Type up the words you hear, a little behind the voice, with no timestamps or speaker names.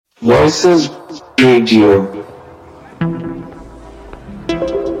Voices Radio.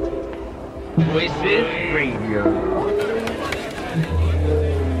 Voices Radio.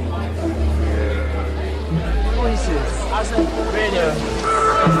 Voices as a radio.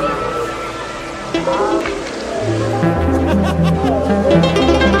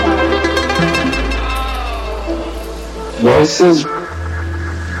 Voices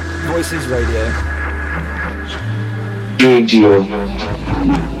Voices Radio. Radio.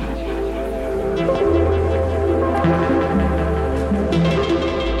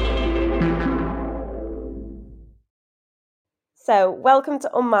 So, welcome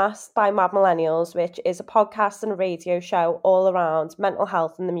to Unmasked by Mad Millennials, which is a podcast and radio show all around mental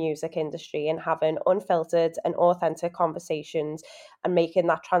health in the music industry and having unfiltered and authentic conversations and making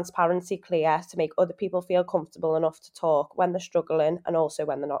that transparency clear to make other people feel comfortable enough to talk when they're struggling and also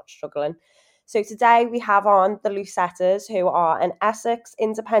when they're not struggling. So today we have on the Lucettas, who are an Essex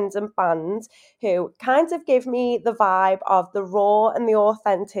independent band who kind of give me the vibe of the raw and the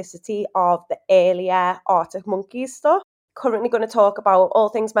authenticity of the earlier Arctic Monkeys stuff. Currently going to talk about all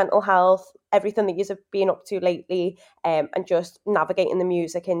things mental health, everything that you've been up to lately, and just navigating the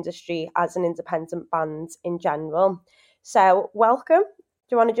music industry as an independent band in general. So welcome.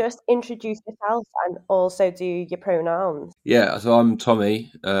 Do you want to just introduce yourself and also do your pronouns? Yeah, so I'm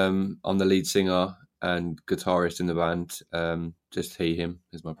Tommy. I'm the lead singer and guitarist in the band. Just he, him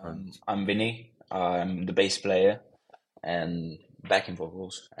is my pronouns. I'm Vinny. I'm the bass player and backing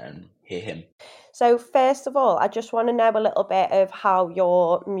vocals, and he, him. So first of all, I just want to know a little bit of how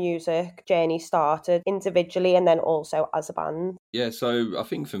your music journey started individually and then also as a band. Yeah, so I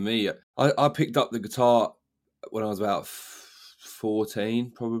think for me, I picked up the guitar when I was about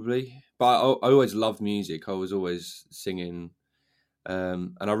 14, probably. But I always loved music. I was always singing.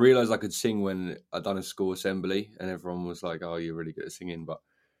 And I realised I could sing when I'd done a school assembly and everyone was like, oh, you're really good at singing. But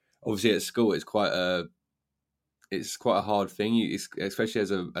obviously at school, it's quite a hard thing, especially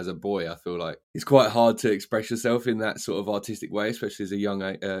as a boy. I feel like it's quite hard to express yourself in that sort of artistic way, especially as a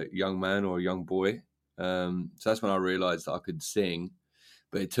young man or a young boy. So that's when I realised that I could sing,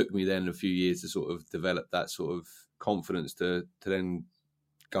 but it took me then a few years to sort of develop that sort of confidence to then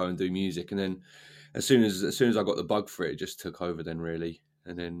go and do music. And then as soon as I got the bug for it just took over then really,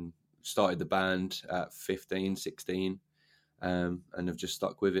 and then started the band at 15, 16, and have just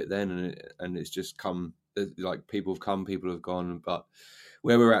stuck with it then, and it's just come. Like people have come, people have gone, but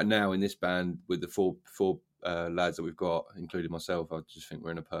where we're at now in this band with the four lads that we've got, including myself, I just think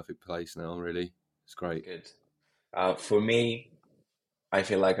we're in a perfect place now. Really, it's great. Good. For me, I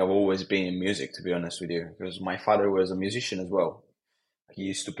feel like I've always been in music, to be honest with you, because my father was a musician as well. He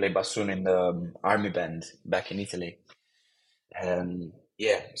used to play bassoon in the army band back in Italy, and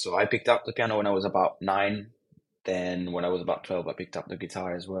yeah, so I picked up the piano when I was about 9. Then when I was about 12, I picked up the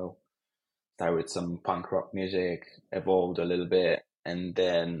guitar as well. Started with some punk rock music, evolved a little bit, and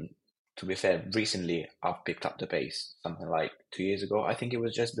then, to be fair, recently I've picked up the bass, something like 2 years ago. I think it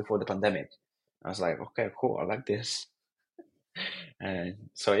was just before the pandemic. I was like, okay, cool, I like this. And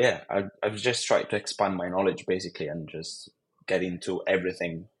so yeah, I've just tried to expand my knowledge basically and just get into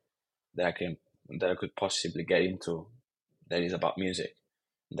everything that I could possibly get into that is about music.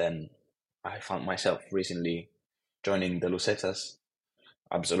 Then I found myself recently joining the Lucettas.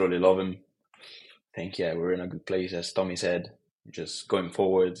 Absolutely love him. Think we're in a good place, as Tommy said. Just going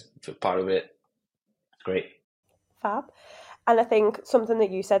forward, feel part of it. Great. Fab. And I think something that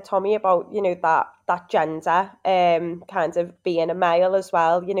you said, Tommy, about, that gender, kind of being a male as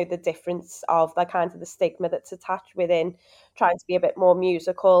well, the difference of the kind of the stigma that's attached within trying to be a bit more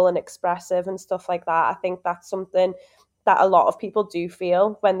musical and expressive and stuff like that. I think that's something that a lot of people do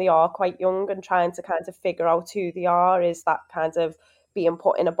feel when they are quite young and trying to kind of figure out who they are, is that kind of being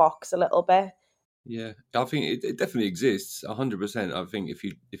put in a box a little bit. Yeah, I think it definitely exists, 100%. I think if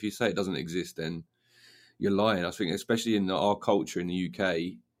you say it doesn't exist, then you're lying. I think, especially in our culture in the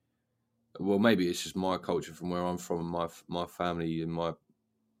UK, well, maybe it's just my culture from where I'm from, my family and my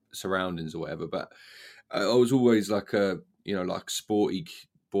surroundings or whatever. But I was always like a like sporty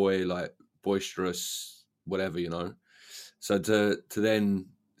boy, like boisterous, whatever, So to then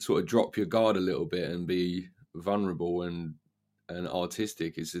sort of drop your guard a little bit and be vulnerable and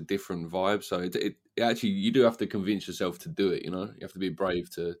artistic is a different vibe. So it actually, you do have to convince yourself to do it. You have to be brave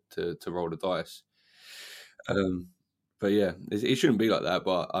to roll the dice. But yeah, it shouldn't be like that.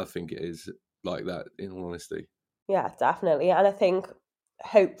 But I think it is like that, in all honesty. Yeah, definitely. And I think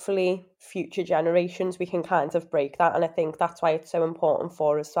hopefully future generations, we can kind of break that. And I think that's why it's so important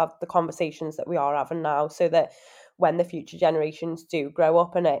for us to have the conversations that we are having now, so that when the future generations do grow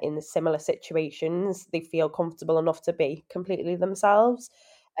up and are in similar situations, they feel comfortable enough to be completely themselves.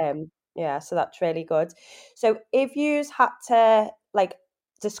 Yeah, so that's really good. So if you had to like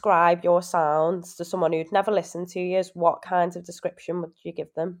describe your sounds to someone who'd never listened to you, what kind of description would you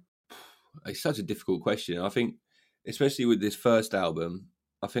give them? It's such a difficult question. I think, especially with this first album,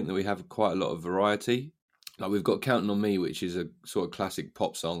 I think that we have quite a lot of variety. Like we've got "Counting on Me," which is a sort of classic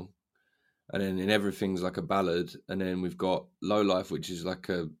pop song, and then "In Everything's" like a ballad, and then we've got "Low Life," which is like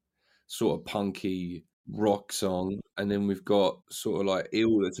a sort of punky rock song, and then we've got sort of like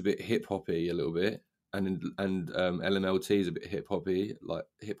 "Ill," that's a bit hip hoppy a little bit, and LMLT is a bit hip hoppy, like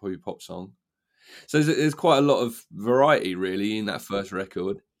hip hoppy pop song. So there's quite a lot of variety really in that first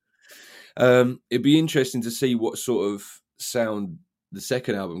record. It'd be interesting to see what sort of sound the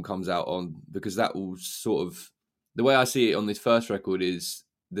second album comes out on, because that will sort of, the way I see it on this first record is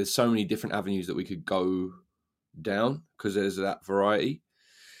there's so many different avenues that we could go down because there's that variety.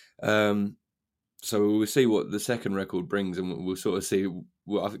 So we'll see what the second record brings, and we'll sort of see.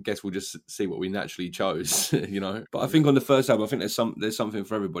 Well, I guess we'll just see what we naturally chose, you know. But I think on the first album, I think there's something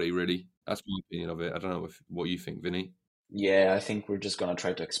for everybody, really. That's my opinion of it. I don't know what you think, Vinny. Yeah, I think we're just gonna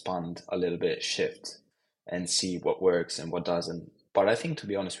try to expand a little bit, shift, and see what works and what doesn't. But I think, to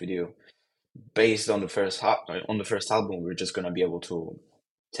be honest with you, based on on the first album, we're just gonna be able to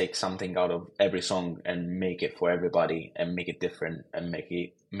take something out of every song and make it for everybody and make it different and make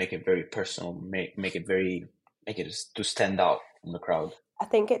it very personal, make it to stand out from the crowd. I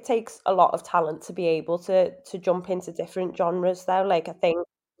think it takes a lot of talent to be able to jump into different genres though. Like I think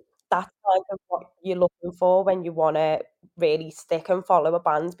that's kind of what you're looking for when you wanna really stick and follow a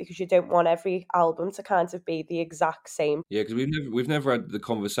band, because you don't want every album to kind of be the exact same. Yeah, because we've never had the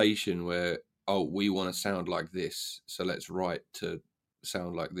conversation where, oh, we want to sound like this, so let's write to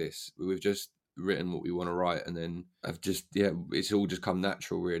sound like this. We've just written what we want to write, and then I've just, yeah, it's all just come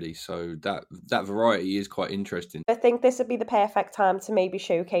natural really. So that variety is quite interesting. I think this would be the perfect time to maybe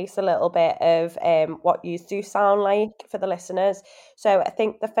showcase a little bit of what you do sound like for the listeners. So I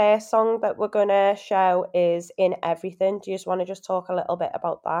think the first song that we're gonna show is "In Everything." Do you just want to just talk a little bit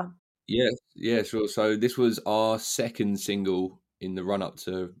about that? Yes, yeah, sure. So this was our second single in the run up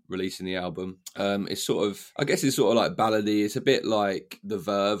to releasing the album. It's sort of, I guess it's sort of like ballady. It's a bit like the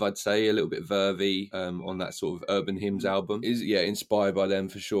Verve, I'd say, a little bit vervy on that sort of Urban Hymns album. Is, yeah, inspired by them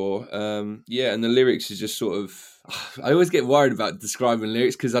for sure. Yeah, and the lyrics is just sort of, I always get worried about describing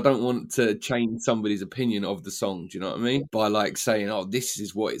lyrics because I don't want to change somebody's opinion of the song. Do you know what I mean? By like saying, "Oh, this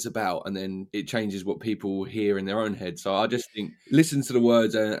is what it's about," and then it changes what people hear in their own head. So I just think listen to the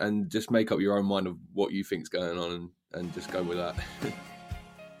words and just make up your own mind of what you think's going on, and just go with that.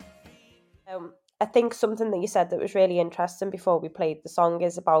 I think something that you said that was really interesting before we played the song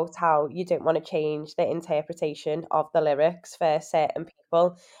is about how you don't want to change the interpretation of the lyrics for certain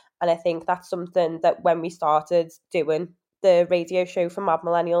people. And I think that's something that when we started doing the radio show for Mad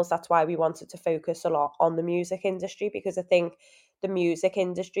Millennials, that's why we wanted to focus a lot on the music industry, because I think the music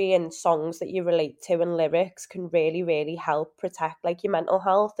industry and songs that you relate to and lyrics can really, really help protect like your mental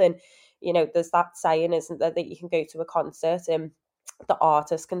health. And, you know, there's that saying, isn't there, that you can go to a concert and the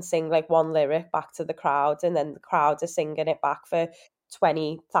artist can sing like one lyric back to the crowd, and then the crowd are singing it back for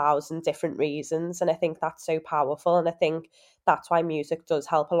 20,000 different reasons. And I think that's so powerful. And I think that's why music does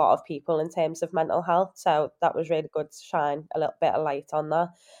help a lot of people in terms of mental health. So that was really good to shine a little bit of light on that.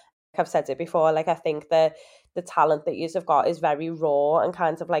 I've said it before, like I think the talent that yous have got is very raw and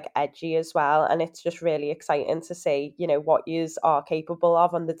kind of like edgy as well. And it's just really exciting to see, you know, what yous are capable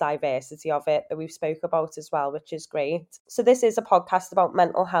of and the diversity of it that we've spoke about as well, which is great. So this is a podcast about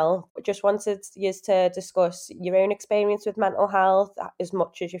mental health. Just wanted yous to discuss your own experience with mental health as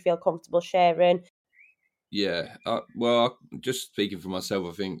much as you feel comfortable sharing. Yeah, well, just speaking for myself,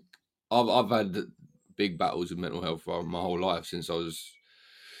 I think I've had big battles with mental health for my whole life since I was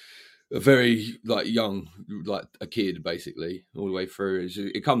a very like young, like a kid, basically, all the way through.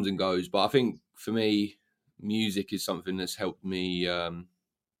 It comes and goes, but I think for me, music is something that's helped me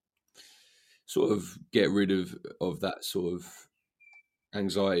sort of get rid of that sort of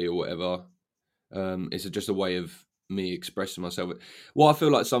anxiety or whatever. It's just a way of me expressing myself. What I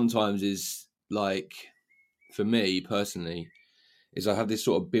feel like sometimes is like, for me personally, is I have this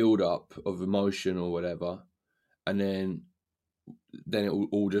sort of build up of emotion or whatever, and then it will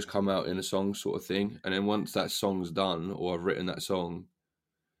all just come out in a song sort of thing. And then once that song's done or I've written that song,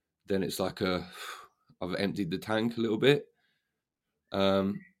 then it's like I've emptied the tank a little bit.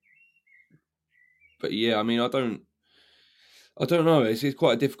 But yeah, I mean, I don't know. It's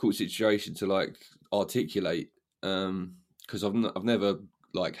quite a difficult situation to like articulate, because I've never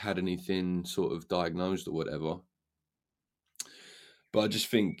like had anything sort of diagnosed or whatever. But I just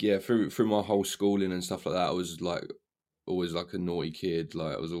think, yeah, through my whole schooling and stuff like that, I was like always like a naughty kid.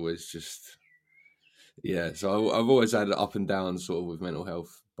 Like I was always just yeah. So I've always had up and down sort of with mental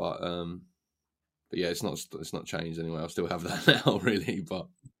health, but yeah, it's not changed anyway. I still have that now, really, but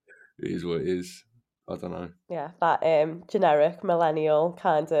it is what it is. I don't know. Yeah, that generic millennial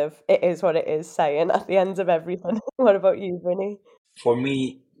kind of it is what it is saying at the end of everything. What about you, Vinny? For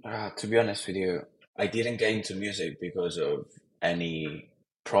me, to be honest with you, I didn't get into music because of any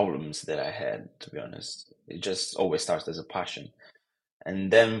problems that I had, to be honest. It just always starts as a passion.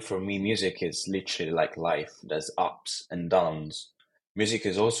 And then for me, music is literally like life. There's ups and downs. Music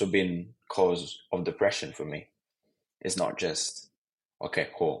has also been cause of depression for me. It's not just, okay,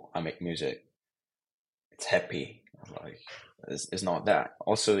 cool, I make music. It's happy. Like, it's not that.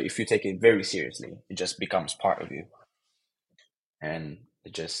 Also, if you take it very seriously, it just becomes part of you. And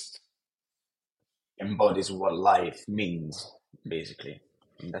it just embodies what life means, basically.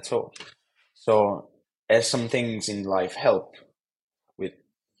 And that's all. So, as some things in life help with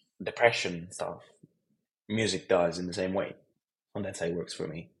depression and stuff, music does in the same way. And that's how it works for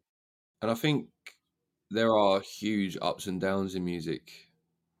me. And I think there are huge ups and downs in music,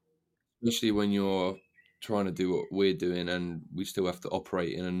 especially when you're trying to do what we're doing, and we still have to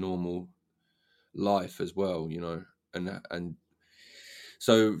operate in a normal life as well, you know. And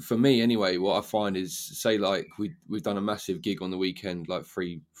so for me anyway, what I find is, say like we've done a massive gig on the weekend, like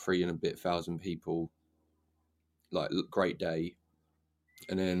three and a bit thousand people, like great day,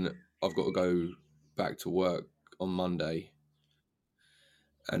 and then I've got to go back to work on Monday,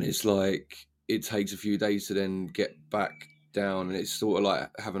 and it's like it takes a few days to then get back down, and it's sort of like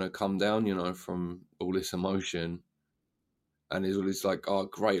having a come down, you know, from all this emotion. And it's always like, oh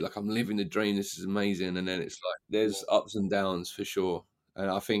great, like I'm living the dream, this is amazing. And then it's like there's ups and downs for sure. And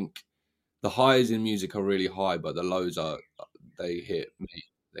I think the highs in music are really high, but the lows are they hit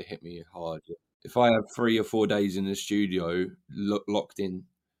me hard. If I have 3 or 4 days in the studio locked in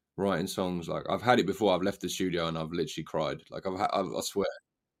writing songs, like I've had it before, I've left the studio and I've literally cried. Like I swear,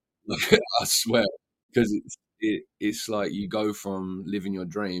 like, I swear, because it's like you go from living your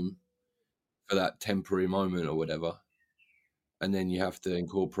dream for that temporary moment or whatever, and then you have to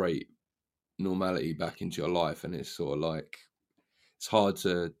incorporate normality back into your life, and it's sort of like it's hard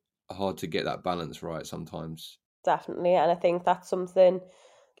to get that balance right sometimes. Definitely, and I think that's something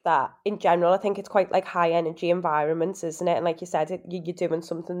that in general I think it's quite like high energy environments, isn't it? And like you said, you're doing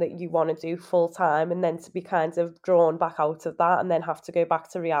something that you want to do full time, and then to be kind of drawn back out of that and then have to go back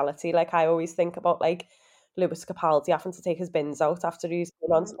to reality. Like I always think about like Lewis Capaldi having to take his bins out after he's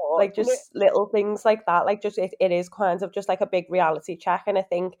been on tour, like just little things like that. Like just it is kind of just like a big reality check, and I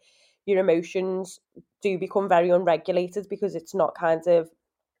think your emotions do become very unregulated because it's not kind of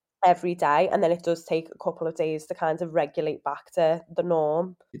every day, and then it does take a couple of days to kind of regulate back to the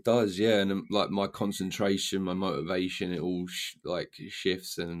norm. It does, yeah, and like my concentration, my motivation, it all like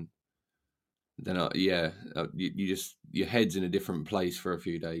shifts, and then you just your head's in a different place for a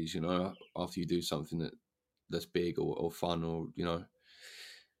few days, you know, after you do something that's big or fun, or you know,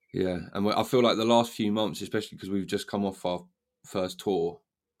 yeah. And I feel like the last few months, especially because we've just come off our first tour,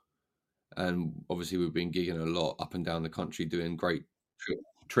 and obviously we've been gigging a lot up and down the country, doing great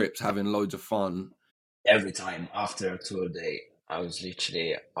trips, having loads of fun. Every time after a tour day, I was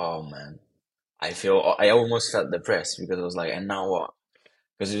literally, oh man, I almost felt depressed because I was like, and now what?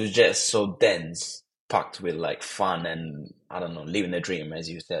 Because it was just so dense, packed with like fun and I don't know, living the dream, as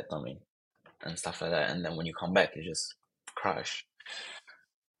you said, Tommy, and stuff like that. And then when you come back, you just crash.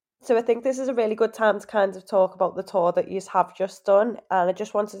 So I think this is a really good time to kind of talk about the tour that you have just done. And I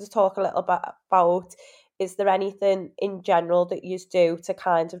just wanted to talk a little bit about, is there anything in general that you do to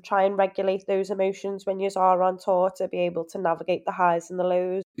kind of try and regulate those emotions when you are on tour, to be able to navigate the highs and the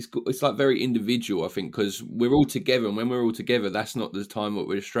lows? It's like very individual, I think, because we're all together, and when we're all together, that's not the time that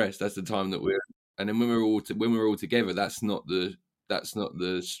we're stressed. That's the time that and then when we're all together, that's not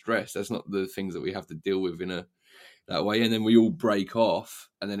the stress. That's not the things that we have to deal with in that way. And then we all break off,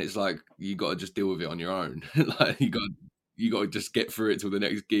 and then it's like you got to just deal with it on your own. Like you got to just get through it till the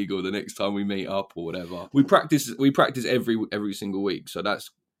next gig or the next time we meet up or whatever. We practice every single week, so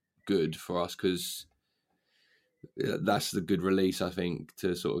that's good for us because that's the good release, I think,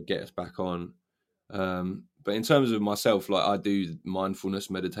 to sort of get us back on. But in terms of myself, like I do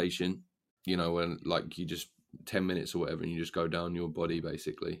mindfulness meditation, you know, when like you just 10 minutes or whatever, and you just go down your body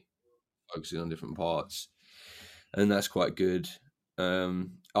basically, focusing on different parts, and that's quite good.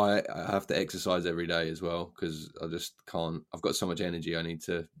 I have to exercise every day as well because I just can't. I've got so much energy, I need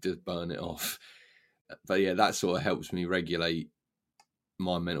to just burn it off. But yeah, that sort of helps me regulate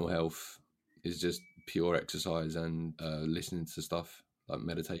my mental health. Is just pure exercise and listening to stuff like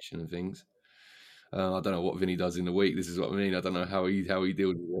meditation and things. I don't know what Vinny does in the week. This is what I mean. I don't know how he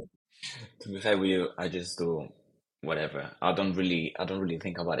deals with it. To be fair with you, I just do whatever. I don't really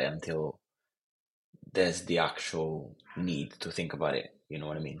think about it until there's the actual need to think about it. You know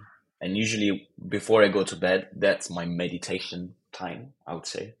what I mean? And usually before I go to bed, that's my meditation time, I would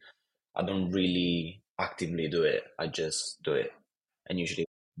say. I don't really actively do it. I just do it. And usually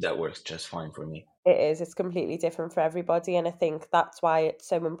that works just fine for me. It is. It's completely different for everybody, and I think that's why it's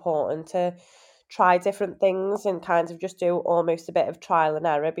so important to try different things and kind of just do almost a bit of trial and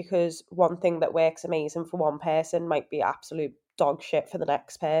error, because one thing that works amazing for one person might be absolute dog shit for the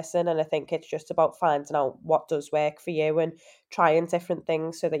next person, and I think it's just about finding out what does work for you and trying different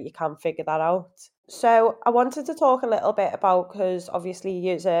things so that you can figure that out. So I wanted to talk a little bit about, because obviously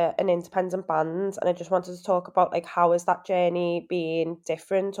you're an independent band, and I just wanted to talk about like how has that journey been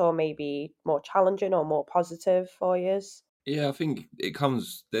different or maybe more challenging or more positive for you? Yeah, I think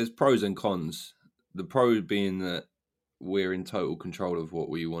there's pros and cons. The pro being that we're in total control of what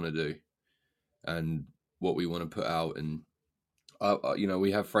we want to do and what we want to put out. And,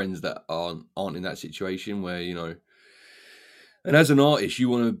 we have friends that aren't in that situation where, and as an artist, you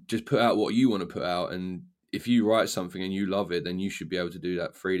want to just put out what you want to put out. And if you write something and you love it, then you should be able to do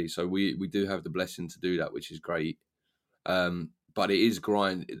that freely. So we do have the blessing to do that, which is great. But it is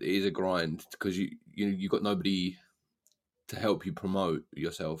grind. It is a grind because you got nobody to help you promote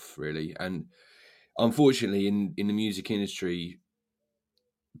yourself really. And unfortunately, in the music industry,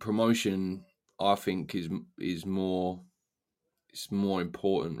 promotion I think is more it's more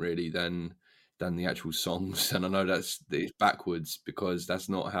important really than the actual songs. And I know it's backwards because that's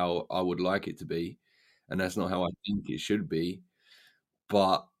not how I would like it to be, and that's not how I think it should be.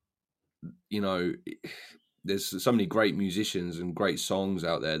 But you know, there's so many great musicians and great songs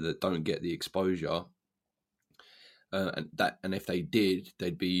out there that don't get the exposure. And if they did,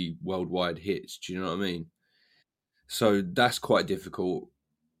 they'd be worldwide hits. Do you know what I mean? So that's quite difficult.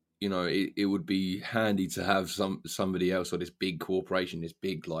 It would be handy to have somebody else or this big corporation, this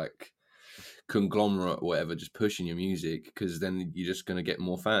big like conglomerate or whatever, just pushing your music, because then you're just going to get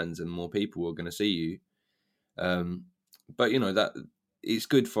more fans and more people are going to see you. But that it's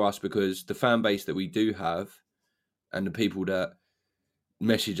good for us because the fan base that we do have and the people that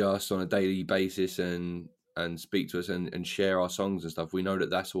message us on a daily basis and speak to us and share our songs and stuff, we know that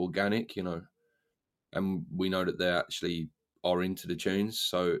that's organic, and we know that they actually are into the tunes.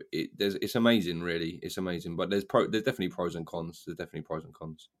 So it's amazing, really. It's amazing. But there's definitely pros and cons. There's definitely pros and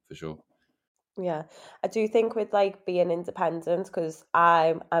cons for sure. Yeah, I do think with like being independent, because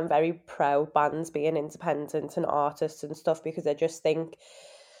I'm very pro bands being independent and artists and stuff, because I just think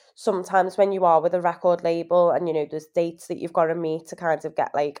sometimes when you are with a record label and there's dates that you've got to meet to kind of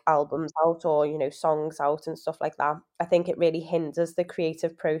get like albums out or songs out and stuff like that, I think it really hinders the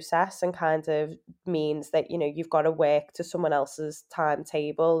creative process and kind of means that you've got to work to someone else's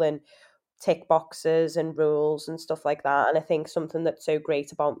timetable and tick boxes and rules and stuff like that. And I think something that's so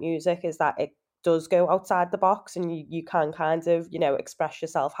great about music is that it does go outside the box and you can kind of, express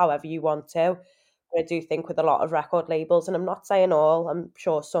yourself however you want to. But I do think with a lot of record labels, and I'm not saying all, I'm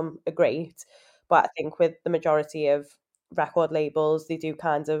sure some are great, but I think with the majority of record labels, they do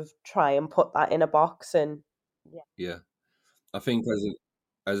kind of try and put that in a box. And yeah. Yeah, I think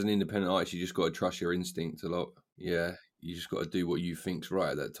as an independent artist, you just got to trust your instinct a lot. Yeah, you just got to do what you think's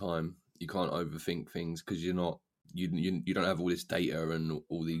right at that time. You can't overthink things because you're not you don't have all this data and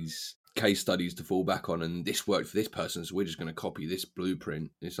all these case studies to fall back on. And this worked for this person, so we're just going to copy this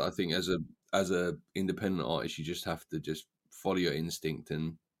blueprint. I think as a independent artist, you just have to just follow your instinct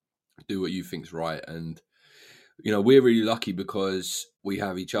and do what you think's right. And we're really lucky because we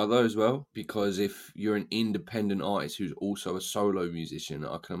have each other as well. Because if you're an independent artist who's also a solo musician,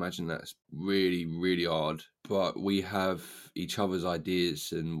 I can imagine that's really, really hard. But we have each other's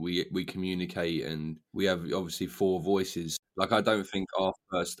ideas and we communicate, and we have obviously four voices. Like, I don't think our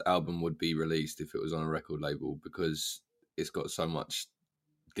first album would be released if it was on a record label because it's got so much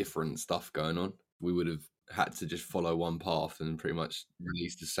different stuff going on. We would have had to just follow one path and pretty much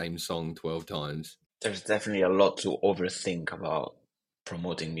release the same song 12 times. There's definitely a lot to overthink about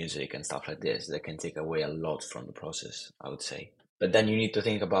promoting music and stuff like this that can take away a lot from the process, I would say. But then you need to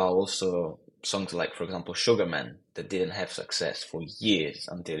think about also songs like, for example, Sugarman, that didn't have success for years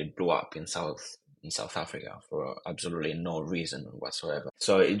until it blew up in South Africa for absolutely no reason whatsoever.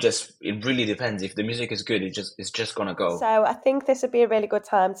 So it really depends. If the music is good, it's just gonna go. So I think this would be a really good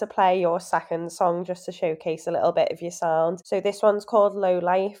time to play your second song just to showcase a little bit of your sound. So this one's called Low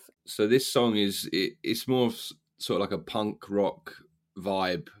Life. So this song it's more sort of like a punk rock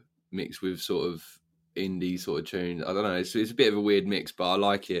vibe mixed with sort of indie sort of tune. I don't know. It's a bit of a weird mix, but I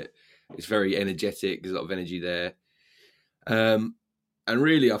like it. It's very energetic. There's a lot of energy there. And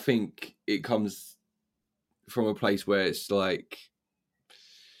really, I think it comes from a place where it's like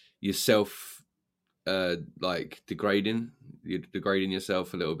yourself, like degrading. You're degrading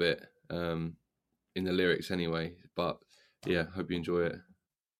yourself a little bit in the lyrics, anyway. But yeah, hope you enjoy it.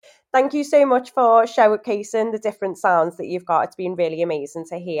 Thank you so much for showcasing the different sounds that you've got. It's been really amazing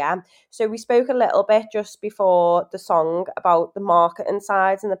to hear. So we spoke a little bit just before the song about the marketing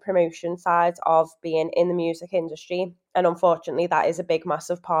side and the promotion side of being in the music industry. And unfortunately, that is a big,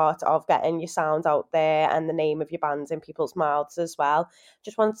 massive part of getting your sound out there and the name of your band in people's mouths as well.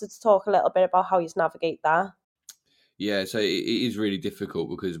 Just wanted to talk a little bit about how you navigate that. Yeah, so it is really difficult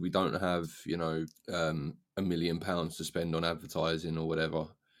because we don't have, £1 million to spend on advertising or whatever.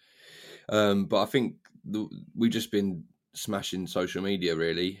 But I think we've just been smashing social media,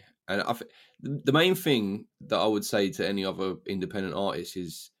 really. And the main thing that I would say to any other independent artist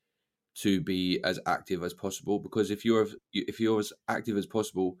is to be as active as possible. Because if you're as active as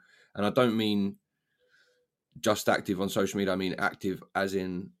possible, and I don't mean just active on social media, I mean active as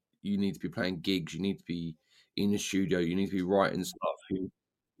in you need to be playing gigs, you need to be in the studio, you need to be writing stuff,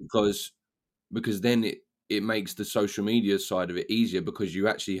 because then it makes the social media side of it easier because you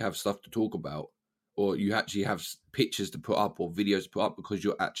actually have stuff to talk about, or you actually have pictures to put up or videos to put up because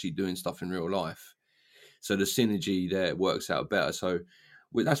you're actually doing stuff in real life. So the synergy there works out better. So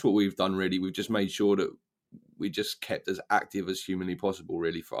that's what we've done, really. We've just made sure that we just kept as active as humanly possible,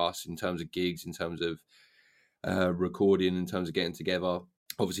 really, for us, in terms of gigs, in terms of recording, in terms of getting together.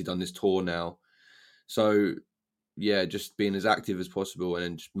 Obviously done this tour now. So yeah, just being as active as possible and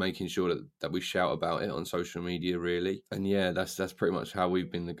then just making sure that we shout about it on social media, really. And yeah, that's pretty much how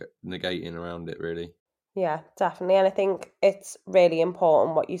we've been negating around it, really. Yeah, definitely. And I think it's really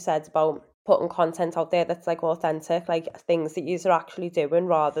important what you said about putting content out there that's like authentic, like things that you are actually doing,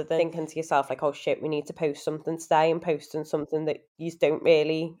 rather than thinking to yourself like, oh shit, we need to post something today, and posting something that you don't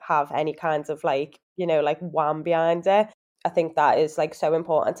really have any kinds of like, like wham behind it. I think that is like so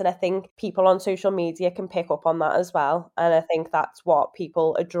important. And I think people on social media can pick up on that as well. And I think that's what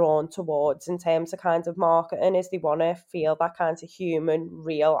people are drawn towards in terms of kind of marketing, is they want to feel that kind of human,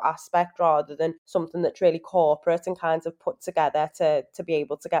 real aspect rather than something that's really corporate and kind of put together to be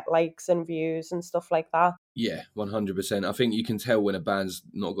able to get likes and views and stuff like that. Yeah, 100%. I think you can tell when a band's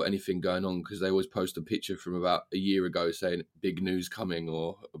not got anything going on because they always post a picture from about a year ago saying big news coming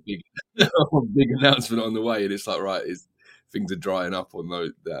or a big, big announcement on the way. And it's like, right, things are drying up on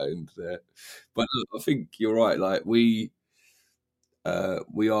that end there. But I think you're right. Like we are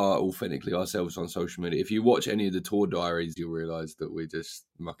authentically ourselves on social media. If you watch any of the tour diaries, you'll realise that we're just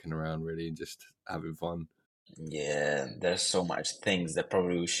mucking around, really, and just having fun. Yeah, there's so much things that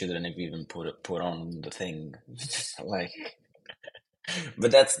probably we shouldn't have even put on the thing. Like,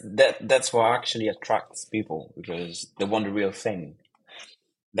 but that's what actually attracts people, because they want the real thing.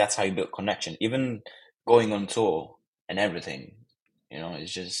 That's how you build connection. Even going on tour and everything,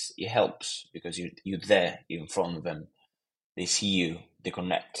 it helps because you're there, you're in front of them, they see you, they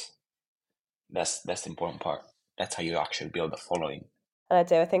connect. That's the important part. That's how you actually build a following. And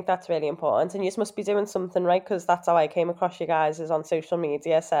I think that's really important. And you must be doing something right, because that's how I came across you guys, is on social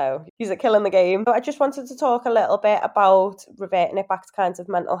media. So you're killing the game. But I just wanted to talk a little bit about reverting it back to kinds of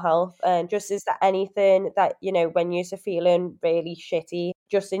mental health. And just, is there anything that, when you're feeling really shitty,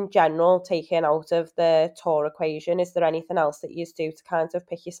 just in general, taken out of the tour equation, is there anything else that you do to kind of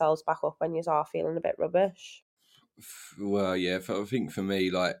pick yourselves back up when you are feeling a bit rubbish? Well, yeah, I think for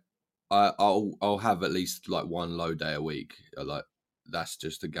me, like, I'll have at least like one low day a week. Like, that's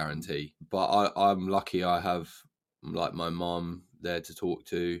just a guarantee. But I'm lucky. I have like my mum there to talk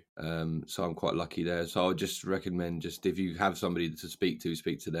to, so I'm quite lucky there. So I would just recommend, just if you have somebody to speak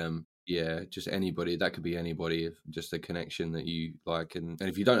to them. Yeah, just anybody. That could be anybody. Just a connection that you like, and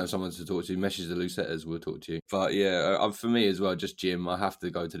if you don't have someone to talk to, message the Lucettas. We'll talk to you. But yeah, for me as well, just gym. I have to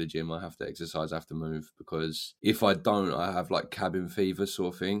go to the gym. I have to exercise. I have to move, because if I don't, I have like cabin fever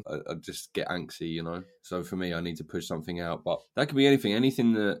sort of thing. I just get antsy, So for me, I need to push something out. But that could be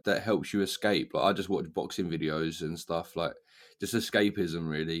anything that helps you escape. Like, I just watch boxing videos and stuff, like just escapism,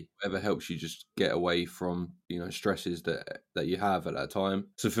 really. Whatever helps you just get away from stresses that you have at that time.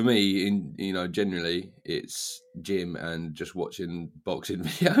 So for me, generally it's gym and just watching boxing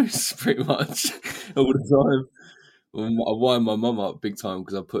videos pretty much all the time. I wind my mum up big time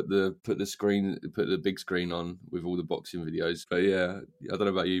because I put the big screen on with all the boxing videos. But yeah, I don't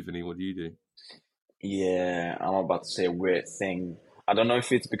know about you, Vinny. What do you do? Yeah, I'm about to say a weird thing. I don't know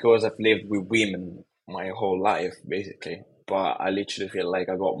if it's because I've lived with women my whole life, basically, but I literally feel like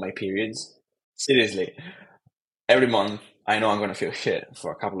I got my periods. Seriously. Every month, I know I'm gonna feel shit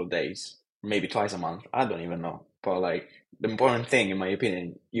for a couple of days, maybe twice a month. I don't even know. But like the important thing, in my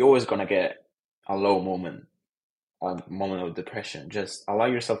opinion, you're always gonna get a low moment, a moment of depression. Just allow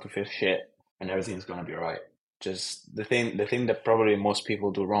yourself to feel shit, and everything's gonna be alright. Just the thing that probably most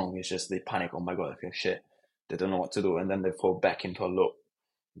people do wrong is just they panic. Oh my god, I feel shit. They don't know what to do, and then they fall back into a loop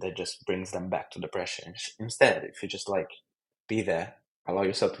that just brings them back to depression. Instead, if you just like be there, allow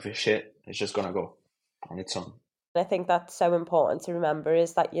yourself to feel shit, it's just gonna go on its own. I think that's so important to remember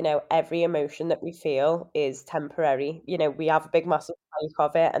is that, every emotion that we feel is temporary. We have a big, massive spike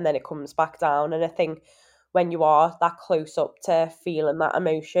of it and then it comes back down. And I think when you are that close up to feeling that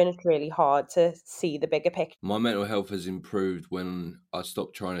emotion, it's really hard to see the bigger picture. My mental health has improved when I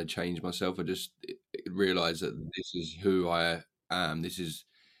stopped trying to change myself. I just realized that this is who I am.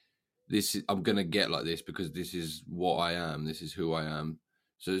 I'm gonna get like this because this is what I am. This is who I am.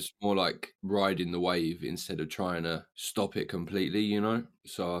 So it's more like riding the wave instead of trying to stop it completely.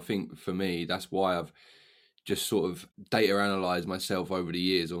 So I think for me, that's why I've just sort of data analyzed myself over the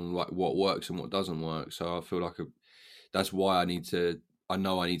years on like what works and what doesn't work. So I feel like that's why I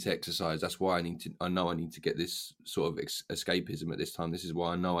know I need to exercise. That's why I know I need to get this sort of escapism at this time. This is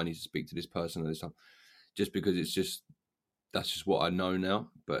why I know I need to speak to this person at this time, just because that's just what I know now.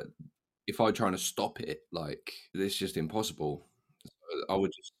 But if I try to stop it, like it's just impossible. I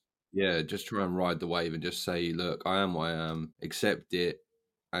would just try and ride the wave and just say, look, I am what I am, accept it,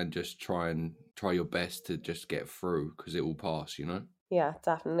 and just try your best to just get through because it will pass. Yeah,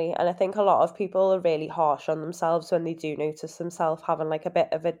 definitely. And I think a lot of people are really harsh on themselves when they do notice themselves having like a bit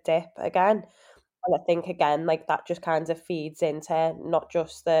of a dip again. And I think again, like that just kind of feeds into not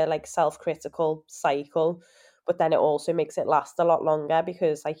just the like self-critical cycle, but then it also makes it last a lot longer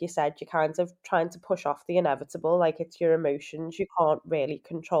because, like you said, you're kind of trying to push off the inevitable. Like it's your emotions, you can't really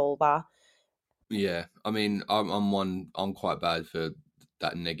control that. Yeah, I mean, I'm quite bad for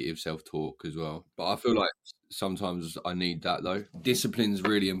that negative self-talk as well. But I feel like sometimes I need that though. Discipline's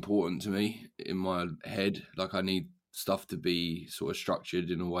really important to me in my head. Like I need stuff to be sort of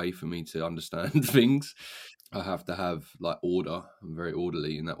structured in a way for me to understand things. I have to have like order. I'm very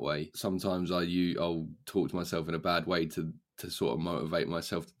orderly in that way. Sometimes I'll talk to myself in a bad way to sort of motivate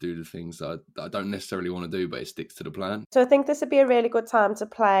myself to do the things that I don't necessarily want to do, but it sticks to the plan. So I think this would be a really good time to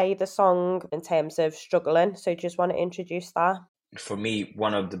play the song in terms of struggling. So just want to introduce that. For me,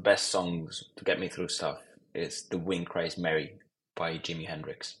 one of the best songs to get me through stuff is "The Wind Cries Mary" by Jimi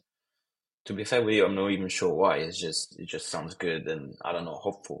Hendrix. To be fair with you, I'm not even sure why. It just sounds good and I don't know,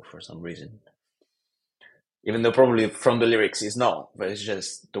 hopeful for some reason. Even though probably from the lyrics it's not, but it's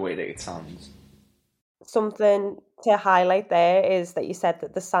just the way that it sounds. Something to highlight there is that you said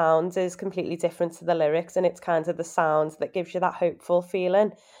that the sounds is completely different to the lyrics, and it's kind of the sounds that gives you that hopeful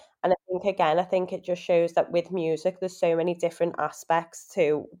feeling. And I think it just shows that with music, there's so many different aspects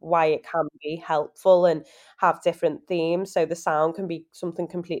to why it can be helpful and have different themes. So the sound can be something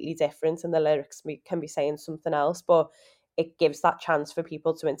completely different, and the lyrics can be saying something else, but it gives that chance for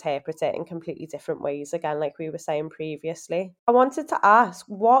people to interpret it in completely different ways, again, like we were saying previously. I wanted to ask,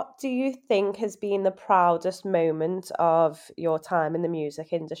 what do you think has been the proudest moment of your time in the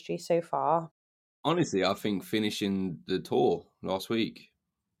music industry so far? Honestly, I think finishing the tour last week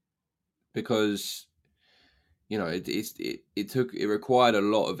because it required a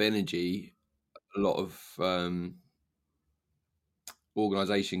lot of energy, a lot of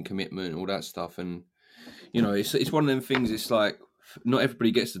organization, commitment, all that stuff, and it's one of them things. It's like not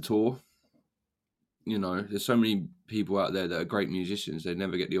everybody gets the tour. There's so many people out there that are great musicians. They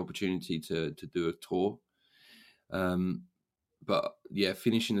never get the opportunity to do a tour. But yeah,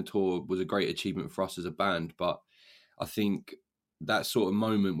 finishing the tour was a great achievement for us as a band. But I think that sort of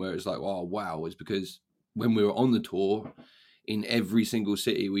moment where it's like, oh wow, is because when we were on the tour, in every single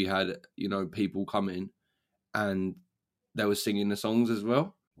city we had, people coming and they were singing the songs as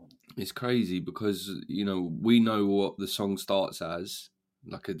well. It's crazy because we know what the song starts as,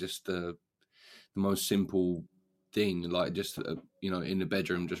 like just the most simple thing, like just in the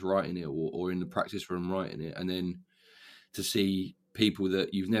bedroom just writing it, or in the practice room writing it, and then to see people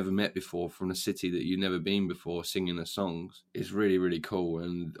that you've never met before from a city that you've never been before singing the songs is really, really cool.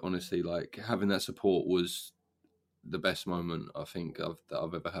 And honestly, like having that support was the best moment I think that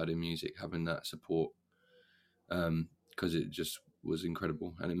I've ever had in music, having that support, because it just was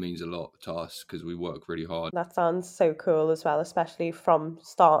incredible and it means a lot to us because we work really hard. That sounds so cool as well, especially from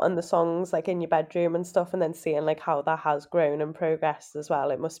starting the songs like in your bedroom and stuff, and then seeing like how that has grown and progressed as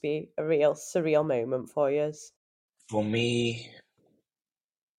well. It must be a real surreal moment for you. For me,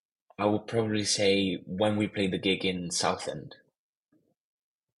 I would probably say when we played the gig in Southend,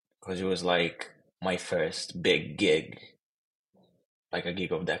 because it was like my first big gig like a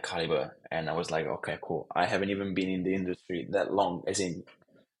gig of that caliber, and I was like, okay, cool. I haven't even been in the industry that long, as in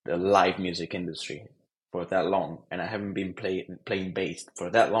the live music industry for that long, and I haven't been playing bass for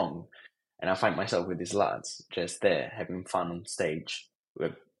that long, and I find myself with these lads just there having fun on stage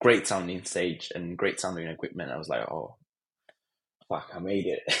with great sounding stage and great sounding equipment. I was like, oh fuck, I made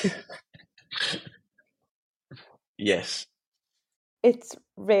it. Yes. It's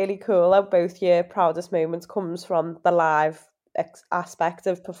really cool how both your proudest moments comes from the live aspect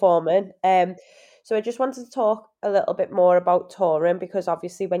of performing. So I just wanted to talk a little bit more about touring, because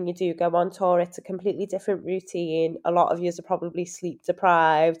obviously when you do go on tour, it's a completely different routine. A lot of yous are probably sleep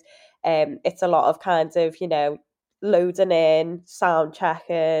deprived. It's a lot of kind of, loading in, sound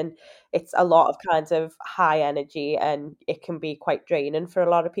checking. It's a lot of kind of high energy, and it can be quite draining for a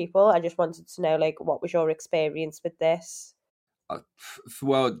lot of people. I just wanted to know, like, what was your experience with this?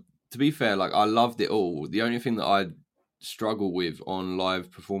 Well, to be fair, like I loved it all. The only thing that I struggle with on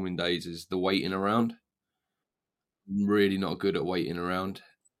live performing days is the waiting around. I'm really not good at waiting around.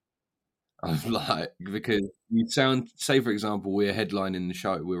 I'm like, because you sound, say for example, we're headlining the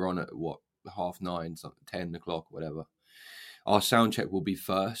show, we're on at what, 9:30, 10 o'clock, whatever. Our sound check will be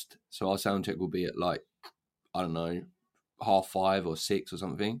first, so our sound check will be at like, I don't know, 5:30 or 6 or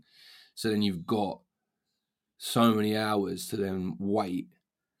something. So then you've got so many hours to then wait,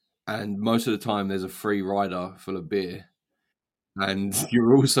 and most of the time there's a free rider full of beer, and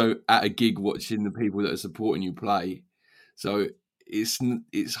you're also at a gig watching the people that are supporting you play. So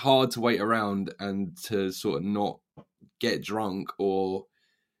it's hard to wait around and to sort of not get drunk or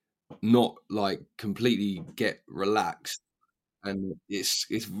not like completely get relaxed, and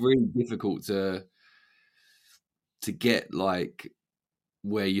it's really difficult to get like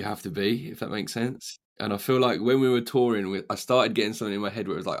where you have to be, if that makes sense. And I feel like when we were touring, I started getting something in my head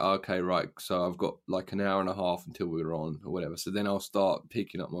where it was like, oh, okay, right, so I've got like an hour and a half until we're on or whatever. So then I'll start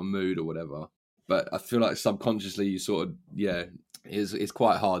picking up my mood or whatever. But I feel like subconsciously you sort of, yeah, it's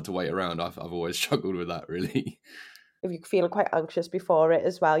quite hard to wait around. I've always struggled with that, really. If you're feeling quite anxious before it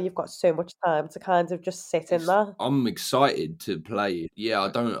as well, you've got so much time to kind of just sit in there. I'm excited to play. Yeah,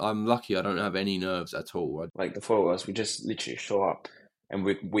 I'm lucky I don't have any nerves at all. Like the four of us, we just literally show up, and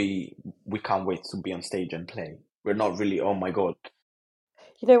we can't wait to be on stage and play. We're not really, oh my god.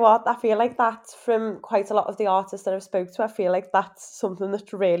 You know what? I feel like that's from quite a lot of the artists that I've spoke to. I feel like that's something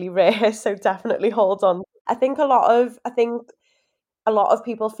that's really rare. So definitely hold on. I think a lot of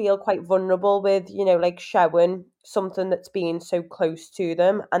people feel quite vulnerable with, like showing something that's been so close to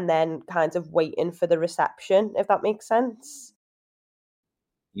them and then kind of waiting for the reception, if that makes sense.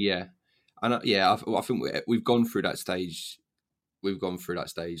 Yeah, and yeah, I think we've gone through that stage. We've gone through that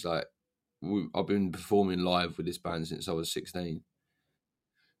stage. Like I've been performing live with this band since I was 16,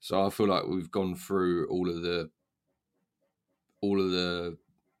 so I feel like we've gone through all of the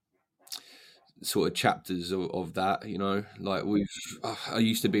sort of chapters of that. Like I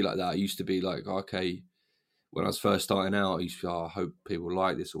used to be like that. I used to be like, okay, when I was first starting out, I used to, I hope people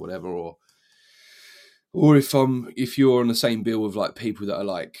like this or whatever, or if you're on the same bill with like people that are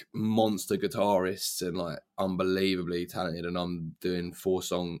like monster guitarists and like unbelievably talented, and I'm doing four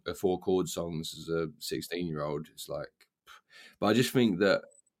chord songs as a 16-year-old, it's like, but I just think that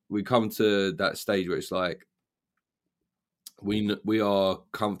we come to that stage where it's like we are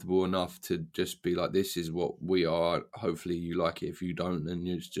comfortable enough to just be like, this is what we are. Hopefully you like it. If you don't, then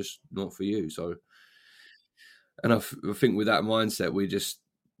it's just not for you. So, and I think with that mindset, we're just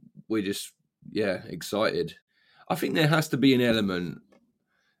yeah, excited. I think there has to be an element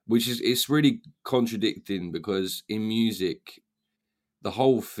which is, it's really contradicting, because in music, the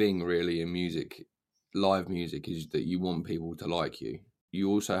whole thing really in music, live music, is that you want people to like you. You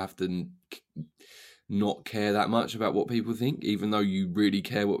also have to not care that much about what people think, even though you really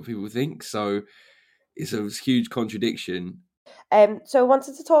care what people think. So it's a huge contradiction. So I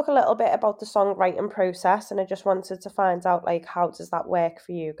wanted to talk a little bit about the songwriting process, and I just wanted to find out, like, how does that work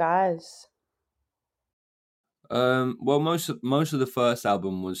for you guys? Well, most of the first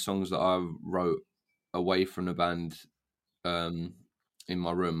album was songs that I wrote away from the band, um, in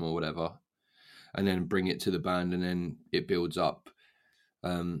my room or whatever, and then bring it to the band, and then it builds up.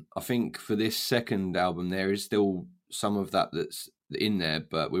 I think for this second album, there is still some of that's in there,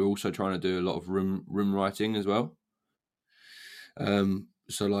 but we're also trying to do a lot of room writing as well.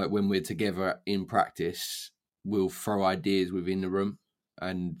 So like when we're together in practice, we'll throw ideas within the room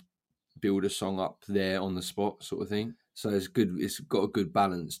and build a song up there on the spot, sort of thing. So it's good. It's got a good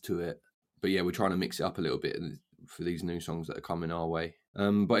balance to it. But yeah, we're trying to mix it up a little bit for these new songs that are coming our way.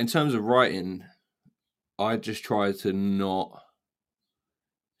 But in terms of writing, I just try to not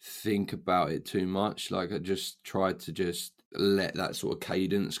think about it too much. Like I just try to just let that sort of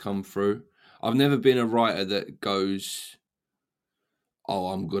cadence come through. I've never been a writer that goes, oh,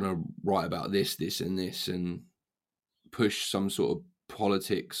 I'm gonna write about this, this, and this, and push some sort of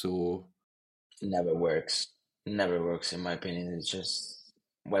politics or Never works. Never works, in my opinion. It's just,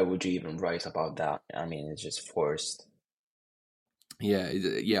 why would you even write about that? I mean, it's just forced.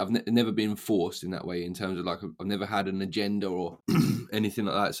 yeah. I've never been forced in that way, in terms of like I've never had an agenda or anything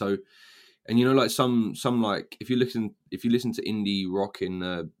like that. So, and like some like if you listen to indie rock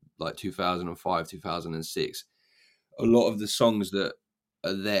in like 2005, 2006, a lot of the songs that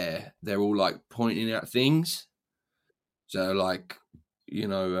are there, they're all like pointing at things. So like,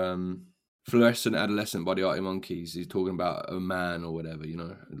 Fluorescent Adolescent by the Arctic Monkeys, he's talking about a man or whatever,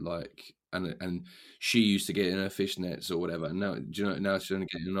 like, and she used to get in her fishnets or whatever. And now, now she's going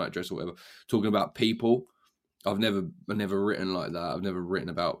to get in a night dress or whatever. Talking about people. I've never written like that. I've never written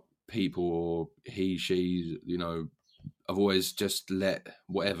about people or he, she, I've always just let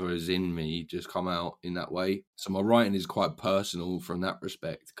whatever is in me just come out in that way. So my writing is quite personal from that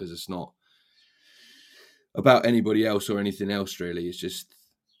respect, because it's not about anybody else or anything else really. It's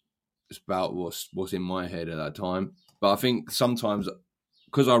about what's in my head at that time. But I think sometimes,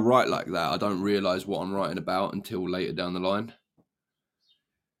 because I write like that, I don't realise what I'm writing about until later down the line.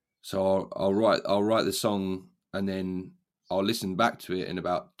 So I'll write the song, and then I'll listen back to it in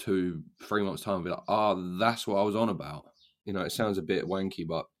about 2-3 months' time and be like, that's what I was on about. It sounds a bit wanky,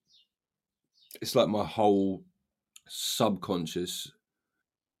 but it's like my whole subconscious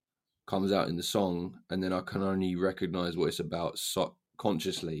comes out in the song, and then I can only recognise what it's about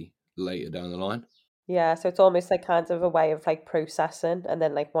consciously later down the line. Yeah, so it's almost like kind of a way of like processing, and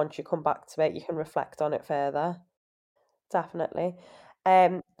then like once you come back to it, you can reflect on it further. Definitely.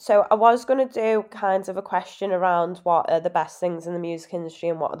 So I was going to do kind of a question around what are the best things in the music industry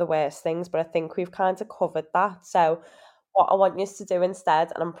and what are the worst things, but I think we've kind of covered that. So what I want you to do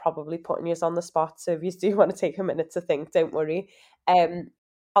instead, and I'm probably putting you on the spot, so if you do want to take a minute to think, don't worry. Um,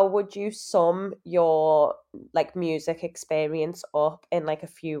 how would you sum your like music experience up in like a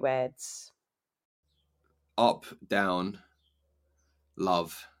few words? Up, down,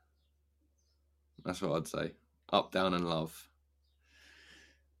 love. That's what I'd say. Up, down, and love.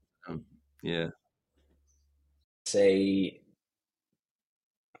 Yeah. Say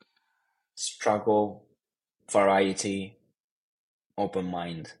struggle, variety, open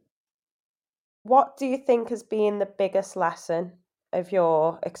mind. What do you think has been the biggest lesson of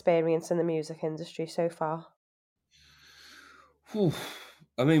your experience in the music industry so far? Whew.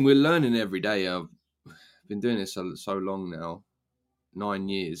 I mean, we're learning every day. I've been doing this so long now. 9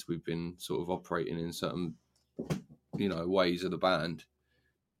 years we've been sort of operating in certain, ways of the band.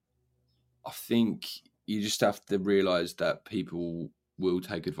 I think you just have to realise that people will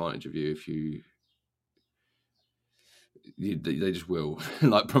take advantage of you if they just will.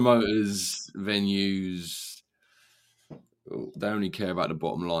 Like promoters, venues, they only care about the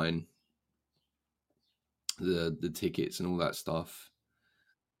bottom line, the tickets and all that stuff.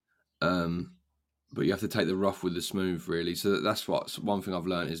 But you have to take the rough with the smooth, really. So that's what's one thing I've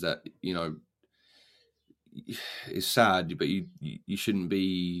learned, is that it's sad, but you shouldn't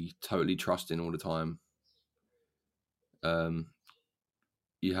be totally trusting all the time.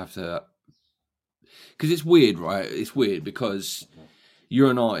 You have to, because it's weird, right? It's weird because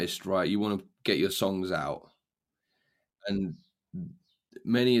you're an artist, right? You want to get your songs out, and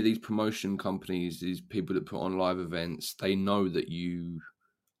many of these promotion companies, these people that put on live events, they know that you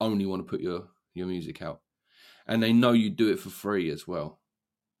only want to put your music out, and they know you do it for free as well.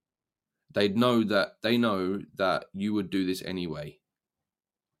 They know that you would do this anyway.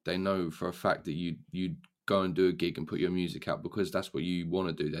 They know for a fact that you'd go and do a gig and put your music out because that's what you want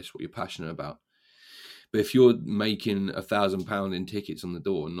to do. That's what you're passionate about. But if you're making £1,000 in tickets on the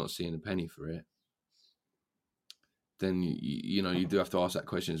door and not seeing a penny for it, then you do have to ask that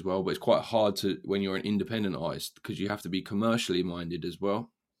question as well. But it's quite hard to, when you're an independent artist, because you have to be commercially minded as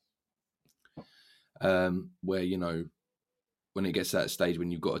well. Where when it gets to that stage, when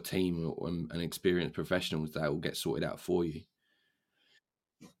you've got a team and experienced professionals, that will get sorted out for you.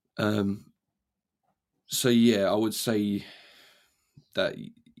 So yeah, I would say that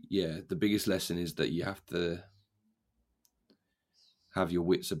the biggest lesson is that you have to have your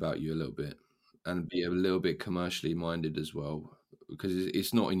wits about you a little bit and be a little bit commercially minded as well, because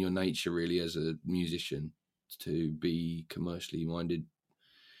it's not in your nature really as a musician to be commercially minded.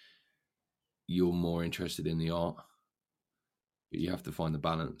 You're more interested in the art, but you have to find the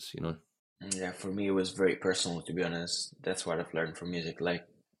balance. Yeah, for me, it was very personal, to be honest. That's what I've learned from music, like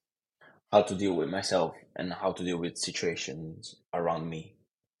how to deal with myself and how to deal with situations around me,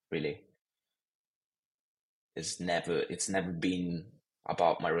 really. it's never been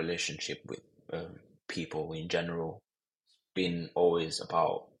about my relationship with people in general. It's been always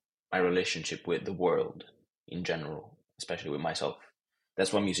about my relationship with the world in general, especially with myself.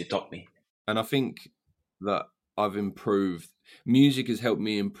 That's what music taught me. And I think that I've improved. Music has helped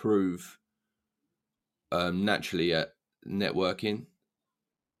me improve naturally at networking,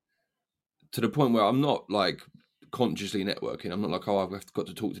 to the point where I'm not like consciously networking. I'm not like, oh, I've got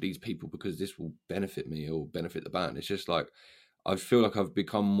to talk to these people because this will benefit me or benefit the band. It's just like I feel like I've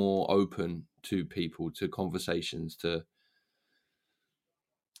become more open to people, to conversations, to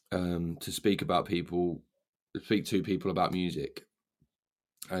speak to people about music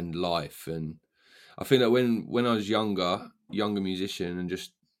and life. And I think that when I was younger musician, and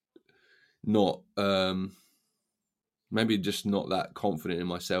just not maybe just not that confident in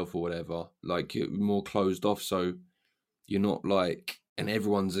myself or whatever, like more closed off, so you're not like, and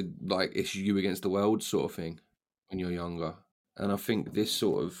everyone's like, it's you against the world sort of thing when you're younger. And I think this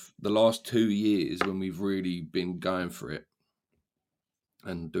sort of the last 2 years, when we've really been going for it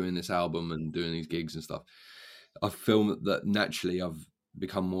and doing this album and doing these gigs and stuff, I feel that naturally I've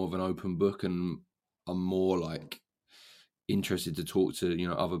become more of an open book, and I'm more like interested to talk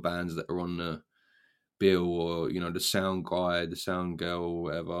to other bands that are on the bill, or the sound guy, the sound girl, or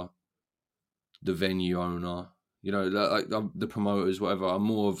whatever, the venue owner, like the promoters, whatever. I'm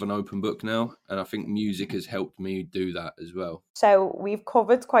more of an open book now, and I think music has helped me do that as well. So we've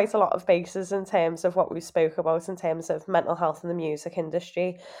covered quite a lot of bases in terms of what we spoke about in terms of mental health in the music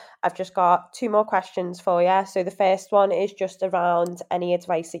industry. I've just got 2 more questions for you. So the first one is just around any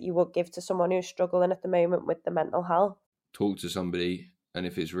advice that you would give to someone who's struggling at the moment with the mental health. Talk to somebody, and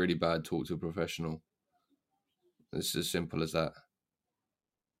if it's really bad, talk to a professional. It's as simple as that.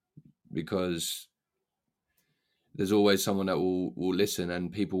 Because there's always someone that will listen,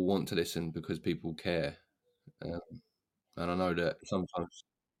 and people want to listen because people care. And I know that sometimes,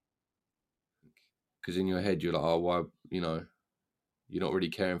 because in your head you're like, oh, why, you're not really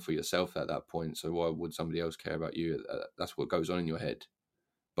caring for yourself at that point, so why would somebody else care about you? That's what goes on in your head.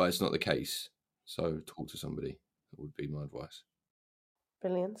 But it's not the case. So talk to somebody. That would be my advice.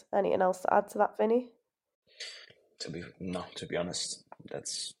 Brilliant. Anything else to add to that, Vinny? To be honest,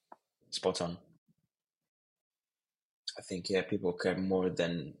 that's spot on. I think people care more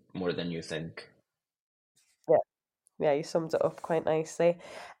than you think. Yeah, you summed it up quite nicely.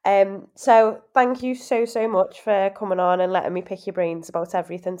 So thank you so much for coming on and letting me pick your brains about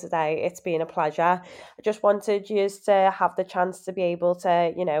everything today. It's been a pleasure. I just wanted you to have the chance to be able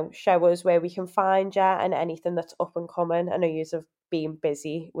to, show us where we can find you and anything that's up and coming. I know you have been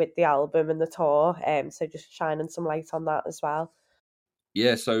busy with the album and the tour, so just shining some light on that as well.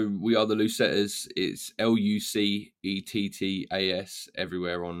 Yeah, so we are the Lucettas. It's LUCETTAS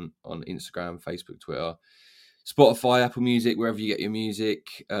everywhere on Instagram, Facebook, Twitter, Spotify, Apple Music, wherever you get your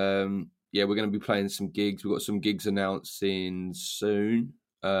music. We're going to be playing some gigs. We've got some gigs announcing soon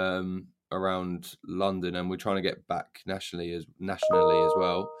around London, and we're trying to get back nationally as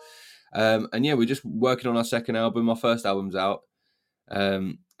well. We're just working on our second album. Our first album's out,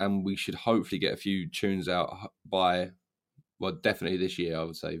 and we should hopefully get a few tunes out by, well, definitely this year, I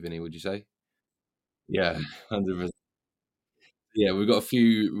would say. Vinny, would you say? Yeah, 100%. Yeah, we got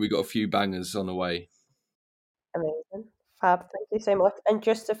a few bangers on the way. Amazing. Fab, thank you so much. And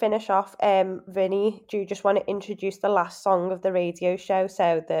just to finish off, Vinny, do you just want to introduce the last song of the radio show?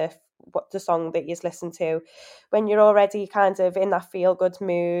 So the song that you listen to when you're already kind of in that feel-good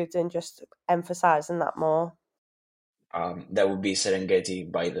mood, and just emphasising that more. That would be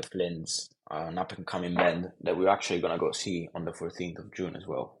Serengeti by the Flints, an up-and-coming band that we're actually going to go see on the 14th of June as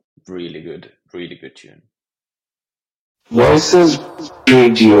well. Really good tune. Voices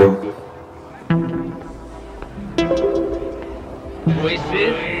Radio.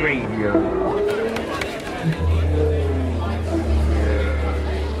 Voices Radio.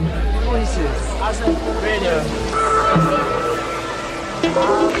 Voices Radio.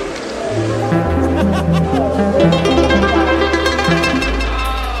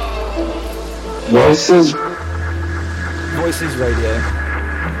 Voices Radio.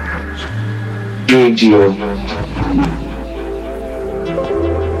 Radio.